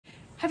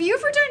Have you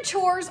ever done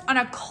chores on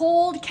a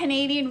cold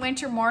Canadian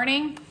winter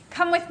morning?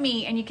 Come with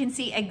me and you can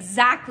see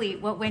exactly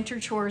what winter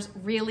chores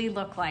really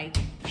look like.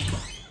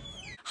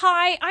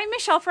 Hi, I'm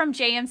Michelle from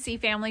JMC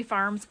Family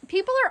Farms.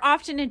 People are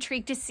often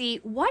intrigued to see,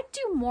 what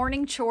do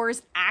morning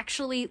chores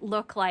actually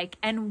look like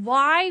and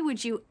why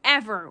would you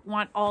ever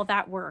want all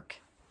that work?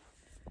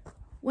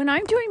 When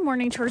I'm doing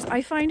morning chores,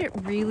 I find it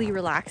really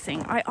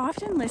relaxing. I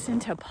often listen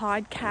to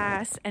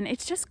podcasts and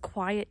it's just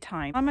quiet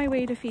time. On my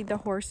way to feed the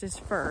horses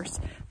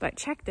first, but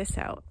check this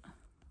out.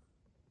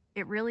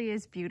 It really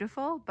is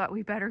beautiful, but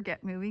we better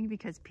get moving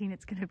because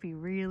Peanut's gonna be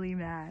really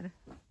mad.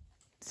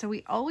 So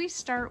we always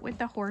start with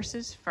the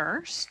horses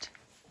first.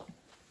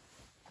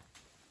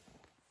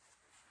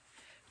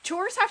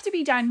 Chores have to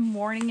be done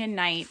morning and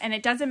night, and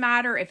it doesn't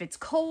matter if it's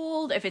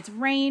cold, if it's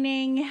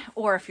raining,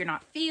 or if you're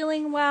not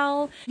feeling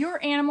well.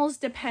 Your animals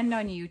depend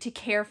on you to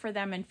care for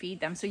them and feed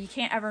them, so you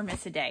can't ever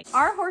miss a day.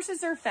 Our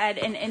horses are fed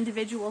in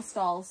individual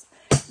stalls.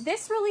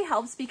 This really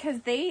helps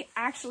because they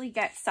actually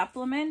get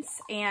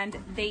supplements and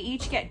they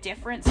each get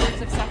different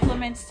sorts of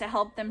supplements to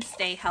help them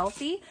stay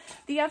healthy.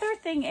 The other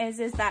thing is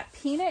that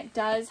Peanut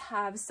does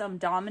have some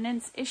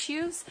dominance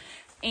issues,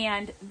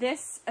 and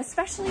this,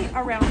 especially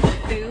around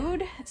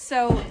food,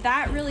 so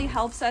that really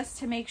helps us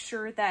to make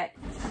sure that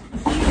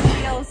he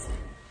feels,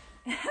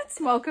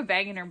 Smoke a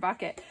bang in her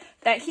bucket,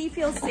 that he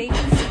feels safe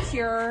and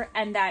secure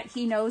and that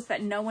he knows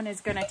that no one is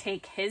going to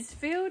take his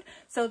food.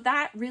 So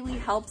that really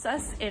helps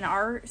us in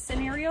our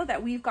scenario,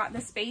 that we've got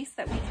the space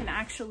that we can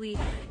actually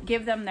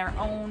give them their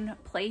own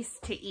place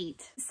to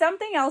eat.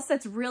 Something else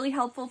that's really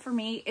helpful for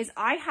me is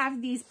I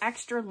have these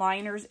extra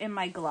liners in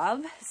my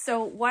glove.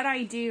 So what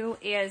I do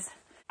is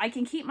I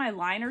can keep my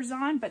liners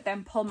on, but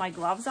then pull my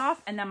gloves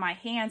off and then my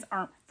hands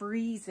aren't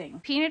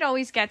freezing. Peanut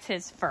always gets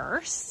his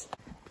first.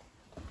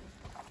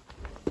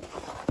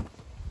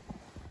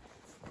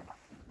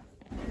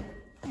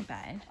 Hi,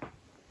 bud.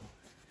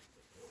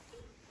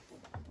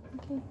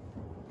 Okay,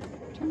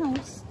 your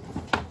nose.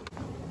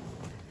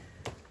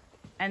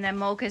 And then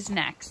Mocha's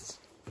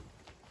next.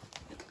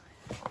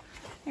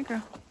 Here,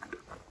 girl.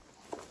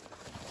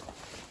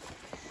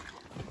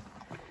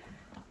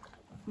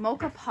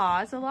 Mocha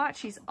paws a lot.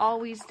 She's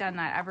always done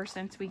that ever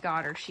since we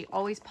got her. She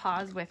always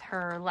paws with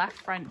her left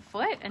front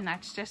foot, and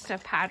that's just a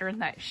pattern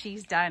that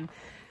she's done.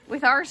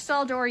 With our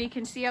stall door, you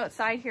can see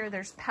outside here,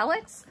 there's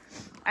pellets.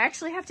 I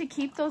actually have to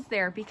keep those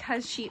there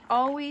because she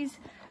always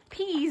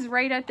pees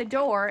right at the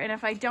door, and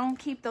if I don't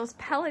keep those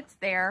pellets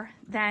there,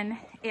 then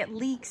it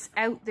leaks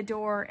out the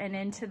door and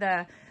into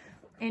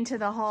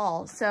the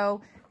hall.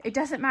 So it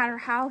doesn't matter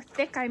how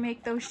thick I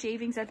make those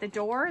shavings at the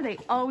door, they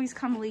always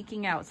come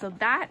leaking out. So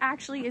that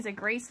actually is a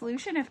great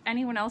solution if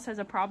anyone else has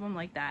a problem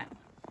like that.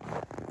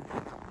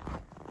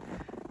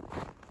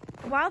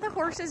 While the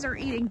horses are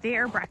eating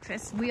their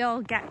breakfast,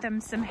 we'll get them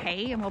some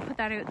hay and we'll put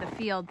that out in the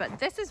field. But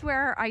this is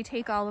where I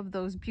take all of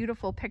those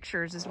beautiful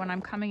pictures, is when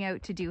I'm coming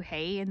out to do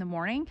hay in the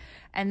morning.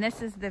 And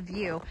this is the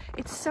view.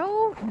 It's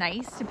so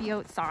nice to be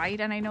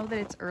outside, and I know that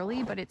it's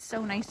early, but it's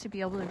so nice to be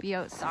able to be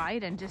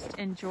outside and just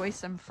enjoy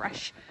some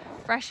fresh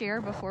air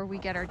before we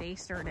get our day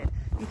started.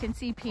 You can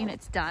see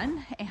Peanut's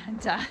done,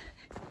 and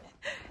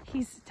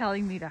he's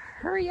telling me to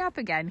hurry up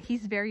again.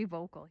 He's very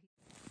vocal.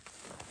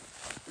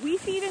 We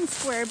feed in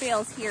square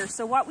bales here,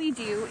 so what we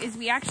do is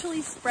we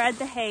actually spread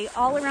the hay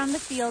all around the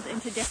field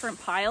into different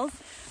piles.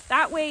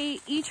 That way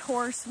each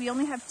horse, we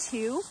only have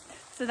 2,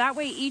 so that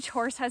way each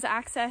horse has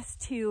access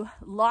to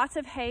lots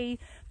of hay.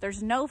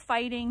 There's no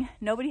fighting,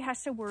 nobody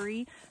has to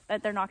worry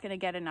that they're not going to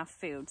get enough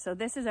food. So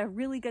this is a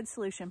really good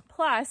solution.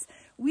 Plus,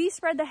 we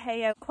spread the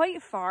hay out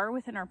quite far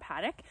within our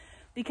paddock,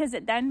 because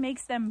it then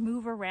makes them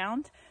move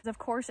around. Of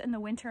course, in the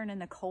winter and in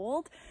the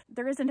cold,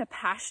 there isn't a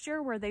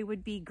pasture where they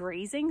would be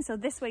grazing. So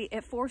this way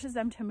it forces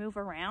them to move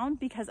around,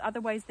 because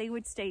otherwise they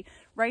would stay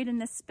right in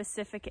this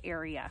specific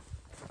area.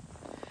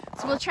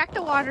 So we'll check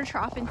the water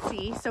trough and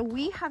see. So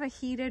we have a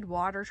heated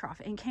water trough.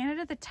 In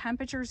Canada, the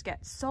temperatures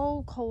get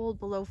so cold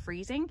below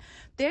freezing.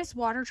 This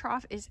water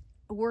trough is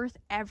worth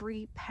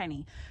every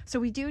penny. So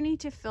we do need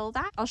to fill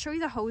that. I'll show you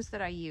the hose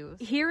that I use.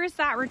 Here is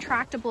that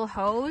retractable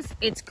hose.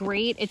 It's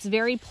great. It's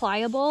very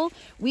pliable.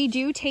 We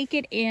do take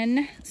it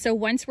in. So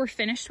once we're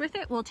finished with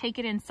it, we'll take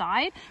it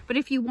inside. But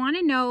if you want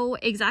to know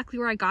exactly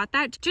where I got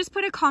that, just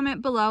put a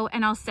comment below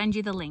and I'll send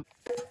you the link.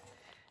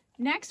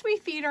 Next, we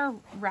feed our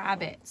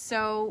rabbits.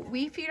 So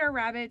we feed our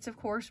rabbits, of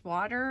course,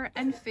 water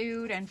and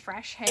food and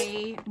fresh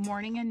hay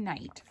morning and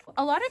night.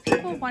 A lot of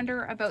people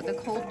wonder about the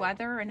cold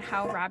weather and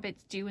how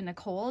rabbits do in the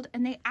cold,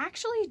 and they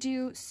actually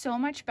do so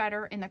much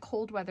better in the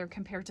cold weather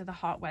compared to the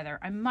hot weather.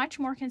 I'm much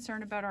more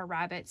concerned about our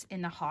rabbits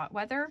in the hot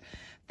weather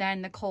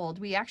than the cold.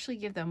 We actually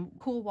give them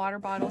cool water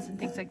bottles and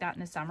things like that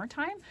in the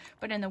summertime,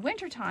 but in the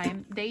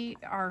wintertime, they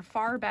are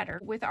far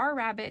better. With our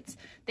rabbits,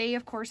 they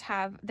of course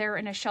they're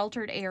in a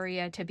sheltered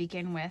area to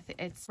begin with.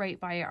 It's right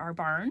by our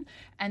barn,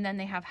 and then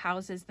they have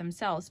houses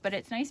themselves, but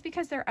it's nice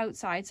because they're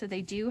outside, so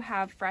they do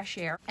have fresh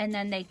air, and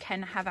then they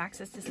can have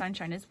access to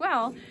sunshine as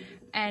well,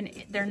 and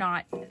they're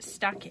not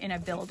stuck in a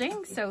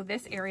building. So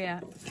this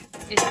area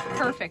is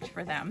perfect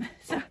for them.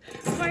 So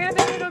my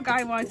other little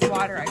guy wants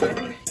water. I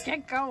better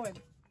get going.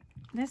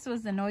 This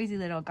was the noisy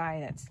little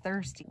guy that's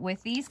thirsty.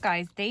 With these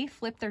guys, they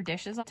flip their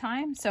dishes all the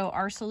time. So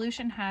our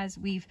solution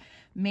we've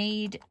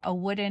made a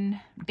wooden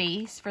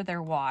base for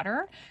their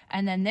water.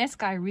 And then this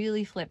guy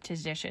really flipped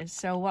his dishes.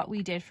 So what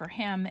we did for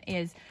him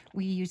is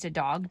we used a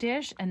dog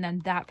dish, and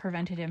then that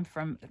prevented him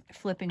from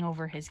flipping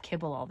over his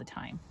kibble all the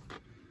time.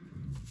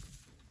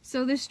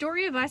 So the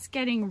story of us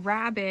getting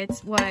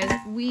rabbits was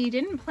we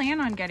didn't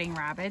plan on getting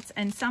rabbits,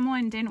 and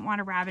someone didn't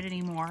want a rabbit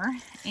anymore.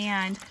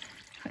 And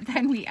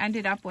then we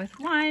ended up with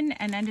one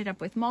and ended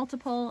up with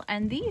multiple.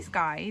 And these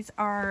guys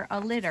are a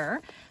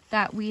litter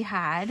that we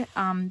had.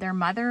 Their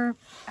mother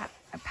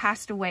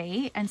passed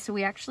away, and so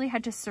we actually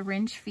had to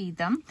syringe feed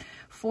them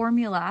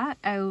formula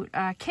out,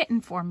 kitten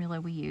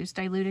formula we used,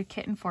 diluted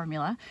kitten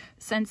formula,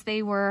 since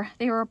they were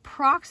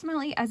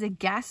approximately, as a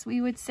guess, we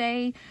would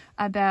say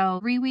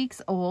about 3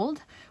 weeks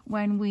old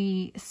when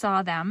we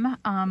saw them.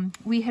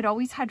 We had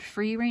always had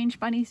free range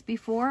bunnies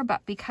before,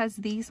 but because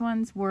these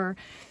ones were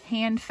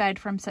hand fed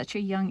from such a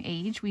young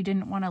age, we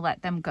didn't want to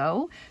let them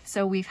go.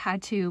 So we've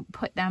had to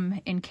put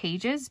them in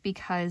cages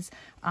because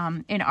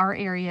in our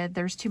area,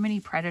 there's too many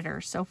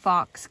predators. So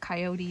fox,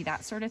 coyote,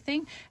 that sort of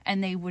thing.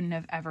 And they wouldn't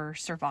have ever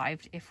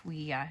survived if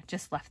we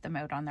just left them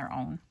out on their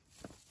own.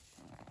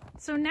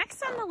 So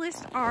next on the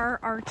list are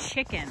our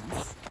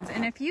chickens.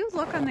 And if you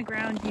look on the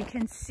ground, you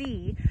can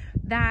see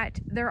that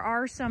there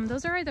are some,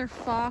 those are either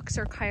fox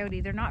or coyote.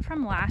 They're not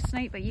from last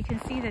night, but you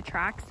can see the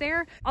tracks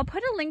there. I'll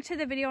put a link to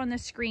the video on the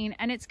screen,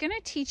 and it's going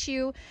to teach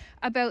you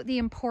about the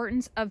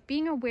importance of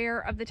being aware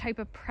of the type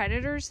of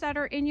predators that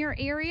are in your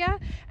area,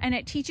 and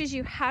it teaches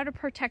you how to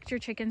protect your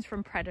chickens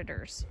from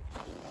predators.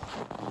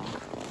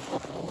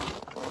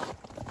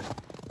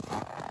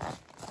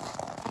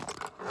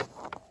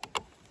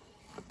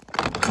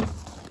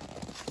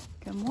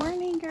 Good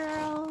morning,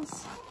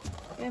 girls.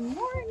 Good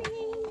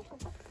morning.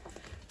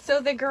 So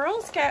the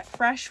girls get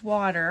fresh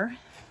water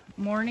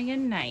morning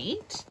and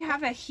night. We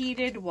have a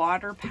heated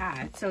water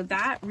pad, so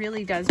that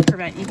really does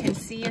prevent, you can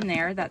see in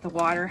there that the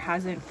water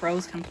hasn't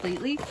froze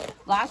completely.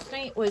 Last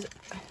night was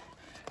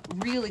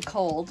really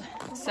cold,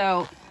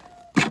 so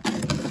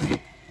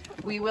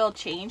we will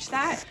change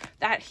that.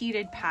 That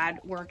heated pad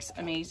works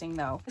amazing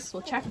though.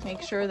 We'll check,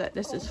 make sure that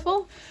this is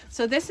full.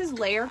 So this is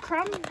layer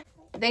crumb.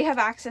 They have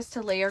access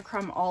to layer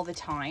crumb all the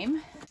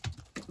time,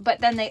 but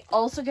then they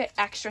also get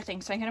extra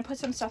things. So I'm going to put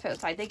some stuff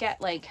outside. They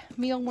get like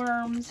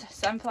mealworms,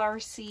 sunflower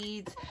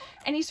seeds,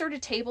 any sort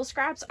of table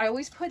scraps. I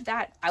always put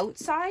that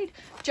outside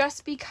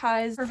just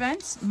because it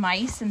prevents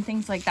mice and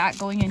things like that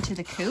going into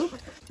the coop.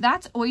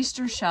 That's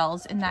oyster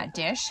shells in that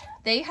dish.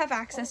 They have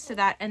access to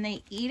that and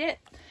they eat it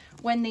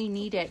when they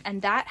need it,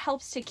 and that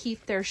helps to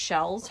keep their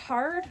shells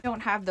hard. They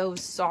don't have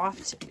those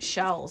soft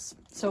shells.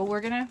 So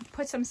we're going to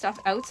put some stuff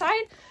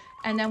outside,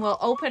 and then we'll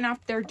open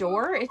up their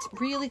door. It's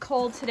really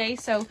cold today,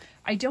 so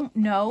I don't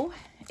know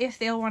if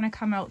they'll want to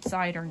come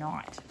outside or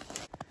not.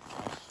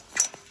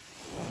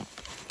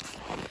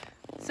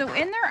 So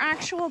in their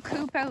actual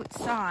coop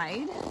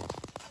outside,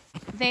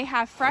 they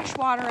have fresh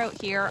water out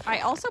here. I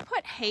also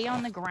put hay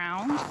on the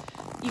ground.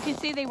 You can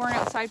see they weren't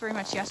outside very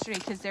much yesterday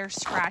because there's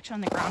scratch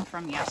on the ground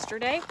from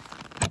yesterday.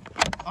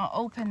 I'll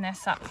open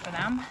this up for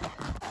them,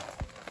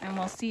 and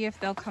we'll see if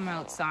they'll come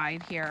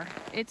outside here.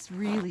 It's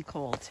really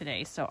cold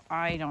today, so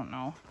I don't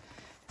know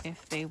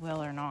if they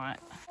will or not.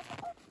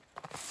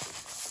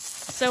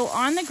 So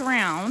on the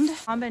ground,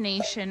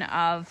 combination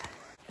of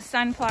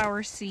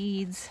sunflower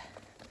seeds.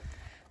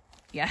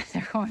 Yeah,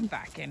 they're going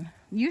back in.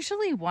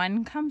 Usually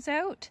one comes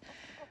out.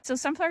 So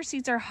sunflower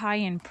seeds are high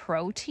in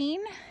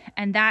protein,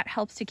 and that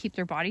helps to keep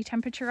their body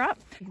temperature up.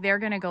 They're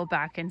going to go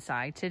back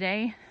inside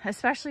today,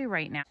 especially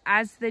right now.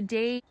 As the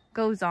day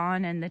goes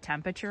on and the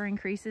temperature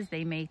increases,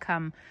 they may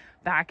come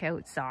back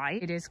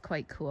outside. It is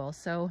quite cool.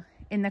 So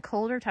in the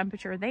colder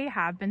temperature, they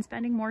have been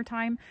spending more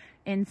time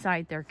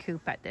inside their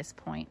coop at this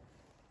point.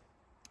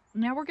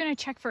 Now we're going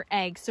to check for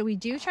eggs. So we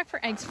do check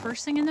for eggs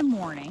first thing in the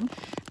morning,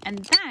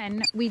 and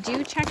then we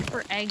do check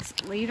for eggs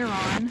later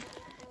on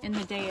in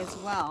the day as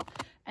well.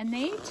 And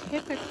they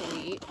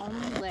typically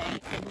only lay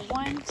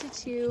 1 to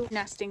 2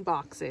 nesting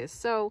boxes.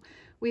 So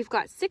we've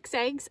got 6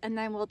 eggs, and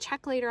then we'll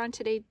check later on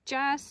today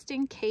just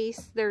in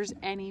case there's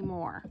any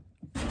more.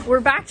 We're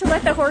back to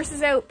let the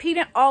horses out.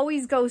 Peanut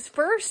always goes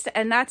first,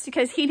 and that's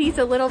because he needs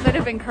a little bit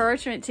of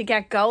encouragement to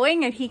get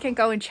going, and he can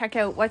go and check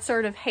out what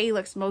sort of hay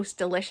looks most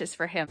delicious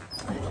for him.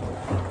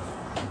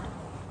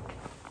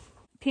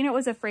 Peanut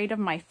was afraid of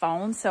my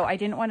phone, so I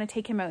didn't want to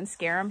take him out and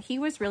scare him. He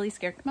was really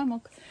scared. Come on,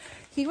 Moke.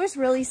 He was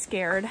really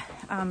scared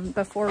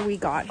before we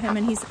got him,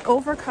 and he's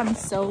overcome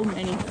so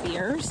many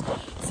fears.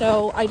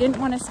 So I didn't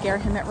want to scare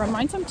him. It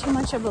reminds him too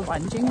much of a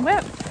lunging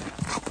whip.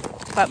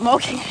 But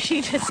Moki,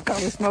 she just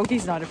goes.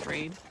 Moki's not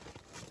afraid.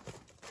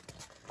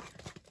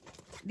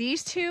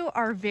 These two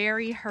are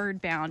very herd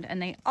bound and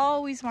they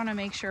always want to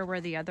make sure where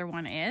the other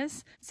one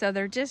is. So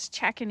they're just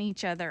checking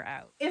each other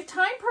out. If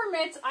time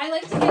permits, I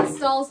like to get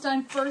stalls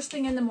done first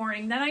thing in the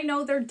morning. Then I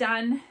know they're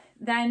done.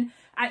 Then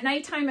at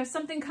nighttime, if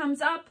something comes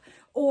up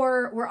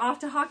or we're off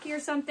to hockey or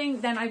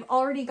something, then I've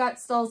already got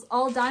stalls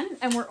all done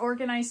and we're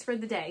organized for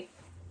the day.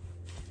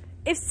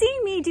 If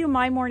seeing me do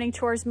my morning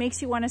chores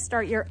makes you want to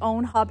start your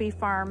own hobby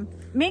farm,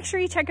 make sure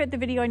you check out the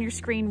video on your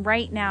screen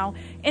right now.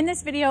 In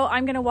this video,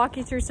 I'm going to walk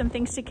you through some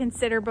things to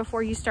consider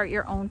before you start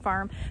your own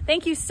farm.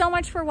 Thank you so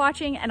much for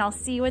watching, and I'll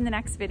see you in the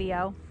next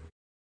video.